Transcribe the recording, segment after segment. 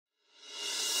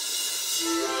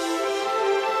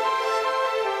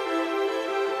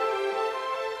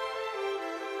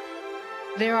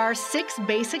There are 6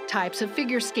 basic types of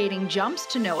figure skating jumps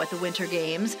to know at the Winter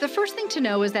Games. The first thing to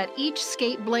know is that each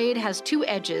skate blade has 2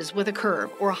 edges with a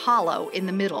curve or hollow in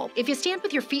the middle. If you stand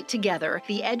with your feet together,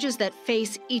 the edges that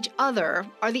face each other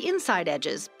are the inside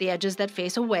edges. The edges that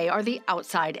face away are the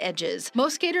outside edges.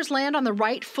 Most skaters land on the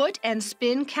right foot and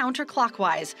spin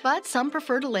counterclockwise, but some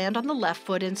prefer to land on the left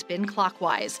foot and spin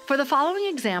clockwise. For the following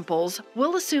examples,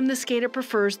 we'll assume the skater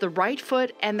prefers the right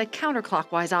foot and the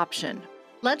counterclockwise option.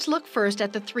 Let's look first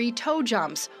at the 3 toe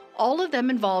jumps. All of them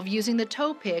involve using the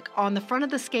toe pick on the front of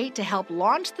the skate to help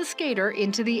launch the skater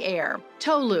into the air.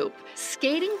 Toe loop.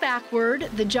 Skating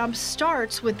backward, the jump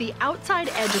starts with the outside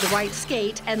edge of the right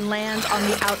skate and lands on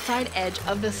the outside edge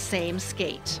of the same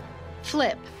skate.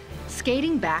 Flip.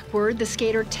 Skating backward, the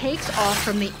skater takes off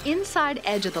from the inside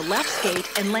edge of the left skate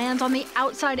and lands on the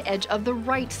outside edge of the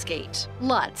right skate.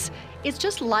 Lutz. It's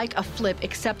just like a flip,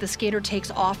 except the skater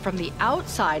takes off from the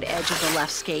outside edge of the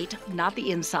left skate, not the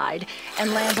inside,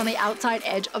 and lands on the outside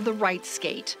edge of the right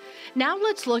skate. Now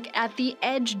let's look at the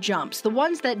edge jumps, the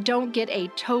ones that don't get a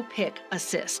toe pick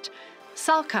assist.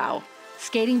 Salchow.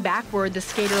 Skating backward, the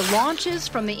skater launches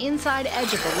from the inside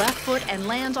edge of the left foot and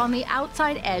lands on the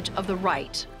outside edge of the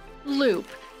right. Loop.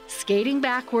 Skating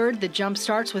backward, the jump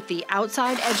starts with the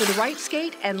outside edge of the right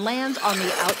skate and lands on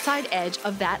the outside edge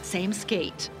of that same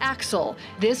skate. Axel.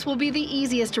 This will be the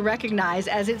easiest to recognize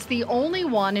as it's the only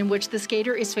one in which the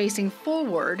skater is facing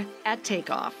forward at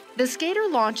takeoff. The skater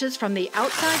launches from the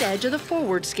outside edge of the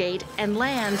forward skate and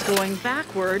lands going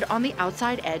backward on the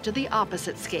outside edge of the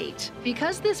opposite skate.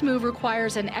 Because this move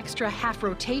requires an extra half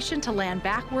rotation to land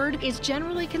backward, it's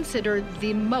generally considered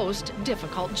the most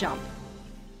difficult jump.